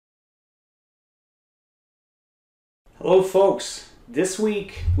Hello folks, this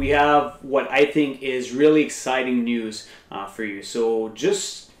week we have what I think is really exciting news for you. So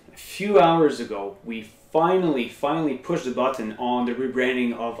just a few hours ago we finally pushed the button on the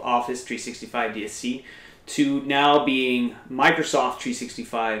rebranding of Office 365 DSC to now being Microsoft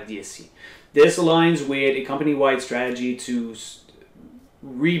 365 DSC. This aligns with a company-wide strategy to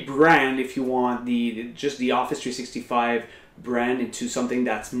rebrand, if you want, just the Office 365 brand into something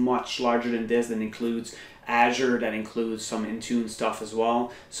that's much larger than this, that includes Azure, that includes some Intune stuff as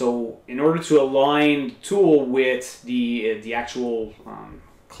well. So in order to align the tool with the actual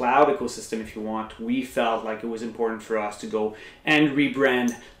cloud ecosystem, if you want, we felt like it was important for us to go and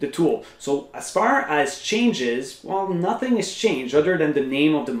rebrand the tool. So as far as changes, well, nothing has changed other than the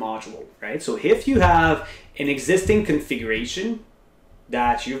name of the module, right? So if you have an existing configuration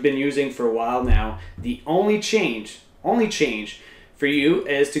that you've been using for a while now, the only change for you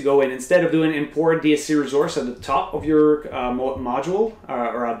is to go in, instead of doing import DSC resource at the top of your module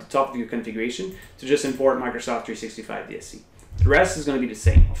or at the top of your configuration, to just import Microsoft 365 DSC. The rest is going to be the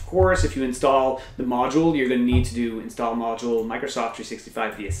same. Of course, if you install the module, you're going to need to do install module Microsoft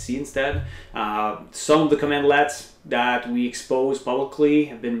 365 DSC instead. Some of the commandlets that we expose publicly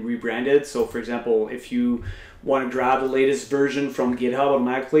have been rebranded. So for example, if you want to grab the latest version from GitHub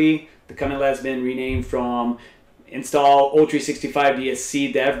automatically, the commandlet's been renamed from install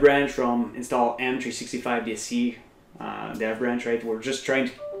O365DSC dev branch from install M365DSC dev branch, right? We're just trying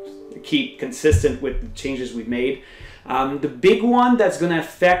to keep consistent with the changes we've made. The big one that's going to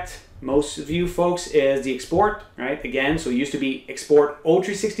affect most of you folks is the export, right? Again, so it used to be export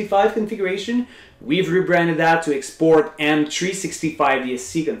O365 configuration. We've rebranded that to export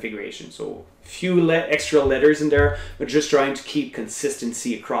M365DSC configuration. So few extra letters in there, but just trying to keep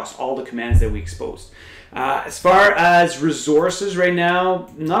consistency across all the commands that we exposed. As far as resources right now,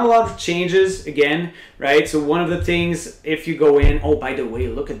 not a lot of changes again, right? So one of the things, if you go in, oh, by the way,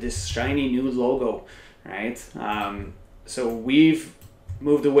 look at this shiny new logo, right? So we've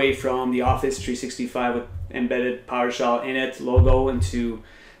moved away from the Office 365 with embedded PowerShell in it logo into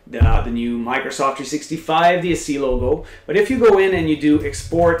the new Microsoft 365 DSC logo. But if you go in and you do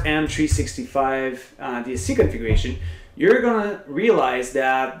export M365 DSC configuration, you're gonna realize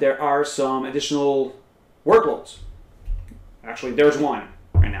that there are some additional workloads. Actually, there's one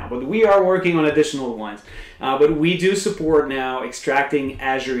right now, but we are working on additional ones. But we do support now extracting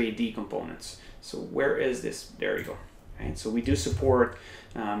Azure AD components. So where is this? There we go. Right? So we do support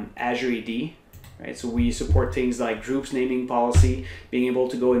Azure AD. Right? So we support things like groups naming policy, being able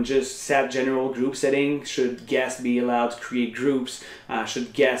to go and just set general group setting. Should guests be allowed to create groups?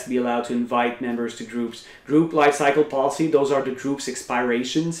 Should guests be allowed to invite members to groups? Group lifecycle policy, those are the group's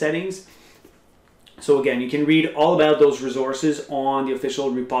expiration settings. So again, you can read all about those resources on the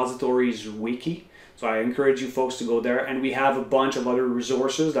official repositories wiki. So I encourage you folks to go there. And we have a bunch of other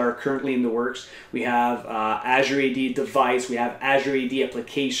resources that are currently in the works. We have Azure AD device, we have Azure AD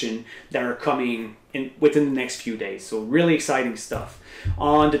application that are coming within the next few days. So really exciting stuff.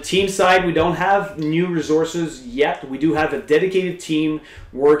 On the team side, we don't have new resources yet. We do have a dedicated team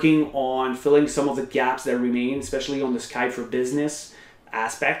working on filling some of the gaps that remain, especially on the Skype for Business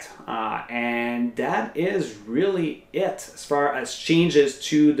aspect, and that is really it as far as changes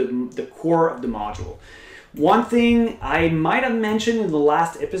to the core of the module. One thing I might have mentioned in the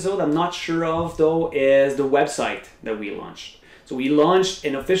last episode, I'm not sure of though, is the website that we launched. So we launched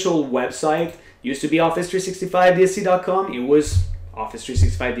an official website. Used to be Office365DSC.com. It was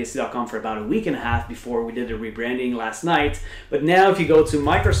Office365DSC.com for about a week and a half before we did the rebranding last night. But now if you go to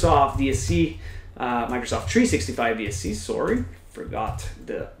Microsoft DSC, Microsoft 365 DSC, sorry, forgot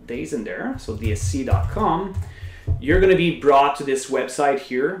the days in there, so dsc.com, you're going to be brought to this website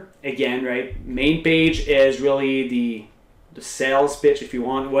here again, right? Main page is really the sales pitch, if you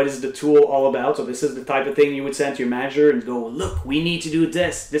want. What is the tool all about? So this is the type of thing you would send to your manager and go, look, we need to do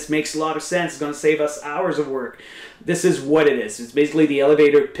this makes a lot of sense, it's going to save us hours of work. This is what it is. It's basically the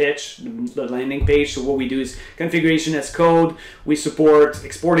elevator pitch, the landing page. So what we do is configuration as code. We support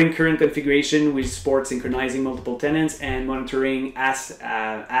exporting current configuration. We support synchronizing multiple tenants and monitoring,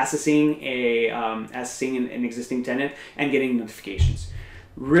 assessing an existing tenant and getting notifications.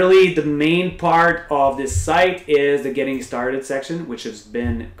 Really, the main part of this site is the Getting Started section, which has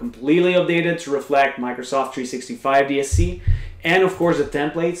been completely updated to reflect Microsoft 365 DSC. And of course, the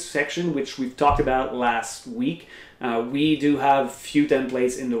templates section, which we've talked about last week. We do have a few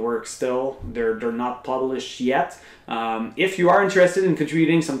templates in the works still. They're not published yet. If you are interested in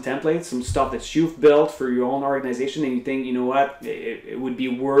contributing some templates, some stuff that you've built for your own organization, and you think, you know what, it would be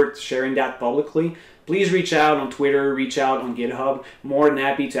worth sharing that publicly, please reach out on Twitter, reach out on GitHub. More than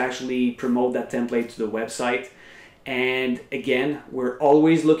happy to actually promote that template to the website. And again, we're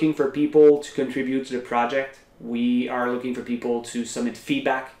always looking for people to contribute to the project. We are looking for people to submit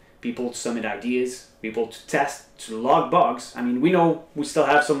feedback, people to submit ideas, people to test, to log bugs. I mean, we know we still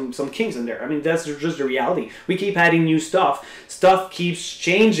have some kinks in there. I mean, that's just the reality. We keep adding new stuff. Stuff keeps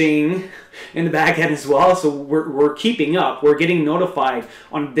changing in the back end as well, so we're keeping up. We're getting notified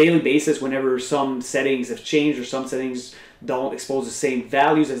on a daily basis whenever some settings have changed or some settings don't expose the same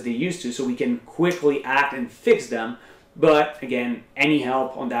values as they used to, so we can quickly act and fix them. But again, any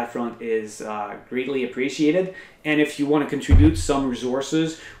help on that front is greatly appreciated. And if you want to contribute some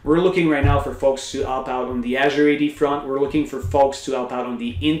resources, we're looking right now for folks to help out on the Azure AD front. We're looking for folks to help out on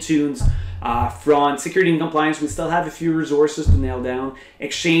the Intunes front. Security and compliance, we still have a few resources to nail down.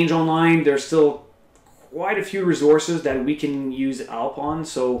 Exchange Online, there's still quite a few resources that we can use help on.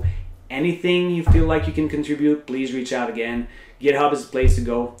 So anything you feel like you can contribute, please reach out again. GitHub is the place to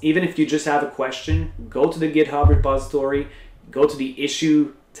go. Even if you just have a question, go to the GitHub repository, go to the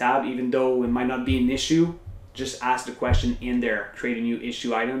issue tab, even though it might not be an issue, just ask the question in there, create a new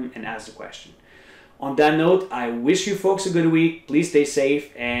issue item and ask the question. On that note, I wish you folks a good week. Please stay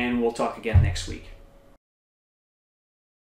safe and we'll talk again next week.